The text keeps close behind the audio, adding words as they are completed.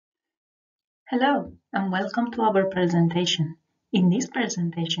Hello, and welcome to our presentation. In this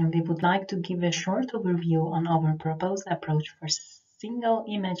presentation, we would like to give a short overview on our proposed approach for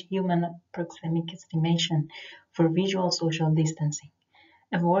single-image human proxemic estimation for visual social distancing,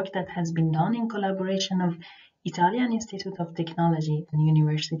 a work that has been done in collaboration of Italian Institute of Technology and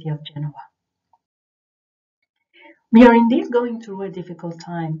University of Genova. We are indeed going through a difficult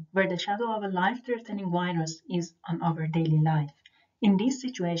time, where the shadow of a life-threatening virus is on our daily life. In this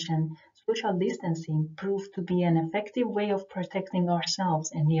situation, social distancing proved to be an effective way of protecting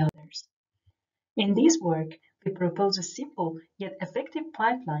ourselves and the others. In this work, we propose a simple yet effective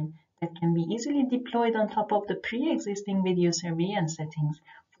pipeline that can be easily deployed on top of the pre-existing video surveillance settings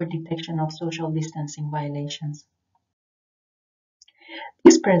for detection of social distancing violations.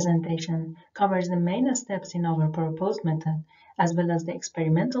 This presentation covers the main steps in our proposed method, as well as the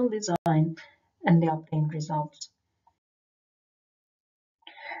experimental design and the obtained results.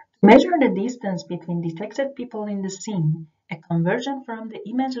 To measure the distance between detected people in the scene, a conversion from the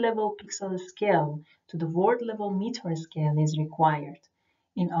image-level pixel scale to the word-level meter scale is required.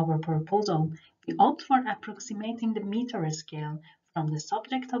 In our proposal, we opt for approximating the meter scale from the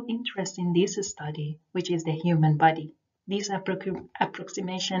subject of interest in this study, which is the human body. This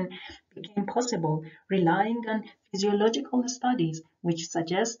approximation became possible relying on physiological studies which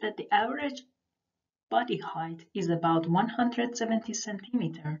suggest that the average body height is about 170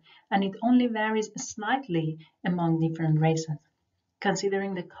 centimeters and it only varies slightly among different races.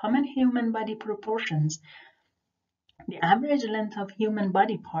 Considering the common human body proportions, the average length of human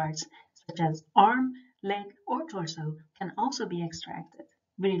body parts, such as arm, leg, or torso, can also be extracted.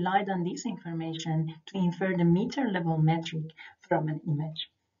 We relied on this information to infer the meter-level metric from an image.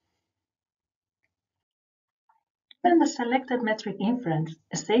 Given the selected metric inference,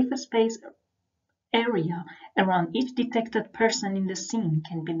 a safe space area around each detected person in the scene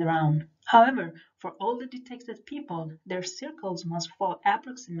can be drawn. However, for all the detected people, their circles must fall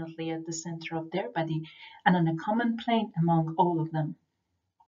approximately at the center of their body and on a common plane among all of them.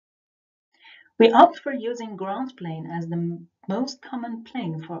 We opt for using ground plane as the most common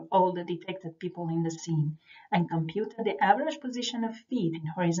plane for all the detected people in the scene and computed the average position of feet in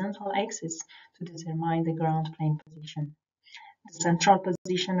horizontal axis to determine the ground plane position. The central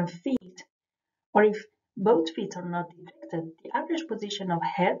position of feet, or if both feet are not detected, the average position of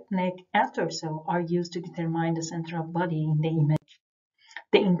head, neck, and torso are used to determine the center of body in the image.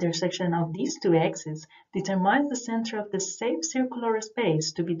 The intersection of these two axes determines the center of the safe circular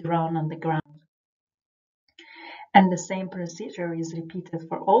space to be drawn on the ground. And the same procedure is repeated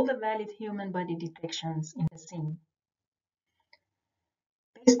for all the valid human body detections in the scene.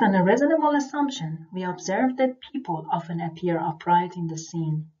 Based on a reasonable assumption, we observed that people often appear upright in the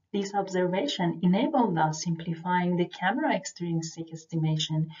scene. This observation enabled us simplifying the camera extrinsic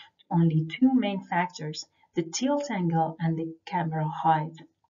estimation to only two main factors, the tilt angle and the camera height.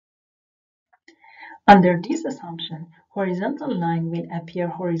 Under this assumption, horizontal line will appear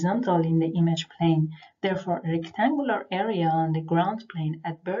horizontal in the image plane. Therefore, a rectangular area on the ground plane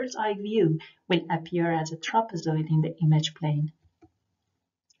at bird's eye view will appear as a trapezoid in the image plane.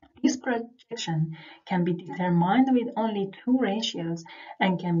 This projection can be determined with only two ratios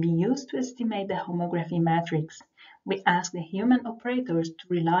and can be used to estimate the homography matrix. We ask the human operators to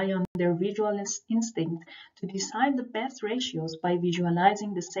rely on their visual instinct to decide the best ratios by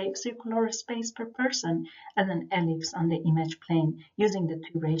visualizing the safe circular space per person as an ellipse on the image plane using the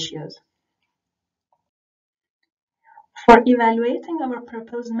two ratios. For evaluating our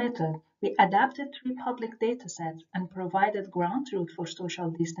proposed method, we adapted three public datasets and provided ground truth for social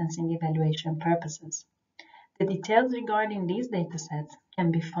distancing evaluation purposes. The details regarding these datasets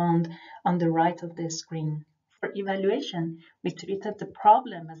can be found on the right of the screen. For evaluation, we treated the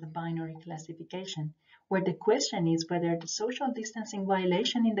problem as a binary classification, where the question is whether the social distancing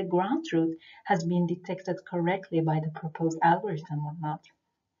violation in the ground truth has been detected correctly by the proposed algorithm or not.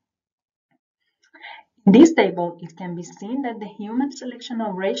 In this table, it can be seen that the human selection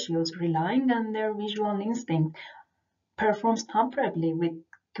of ratios relying on their visual instinct performs comparably with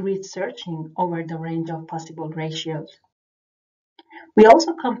grid searching over the range of possible ratios. We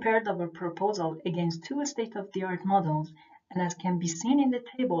also compared our proposal against two state-of-the-art models, and as can be seen in the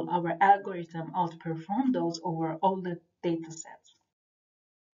table, our algorithm outperformed those over all the datasets.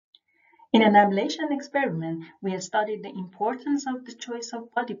 In an ablation experiment, we have studied the importance of the choice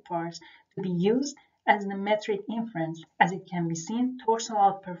of body parts to be used as the metric inference. As it can be seen, torso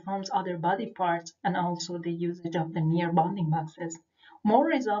outperforms other body parts and also the usage of the near bounding boxes. More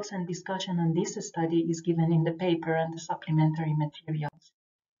results and discussion on this study is given in the paper and the supplementary materials.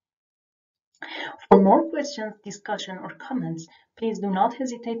 For more questions, discussion, or comments, please do not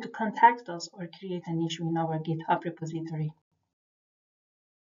hesitate to contact us or create an issue in our GitHub repository.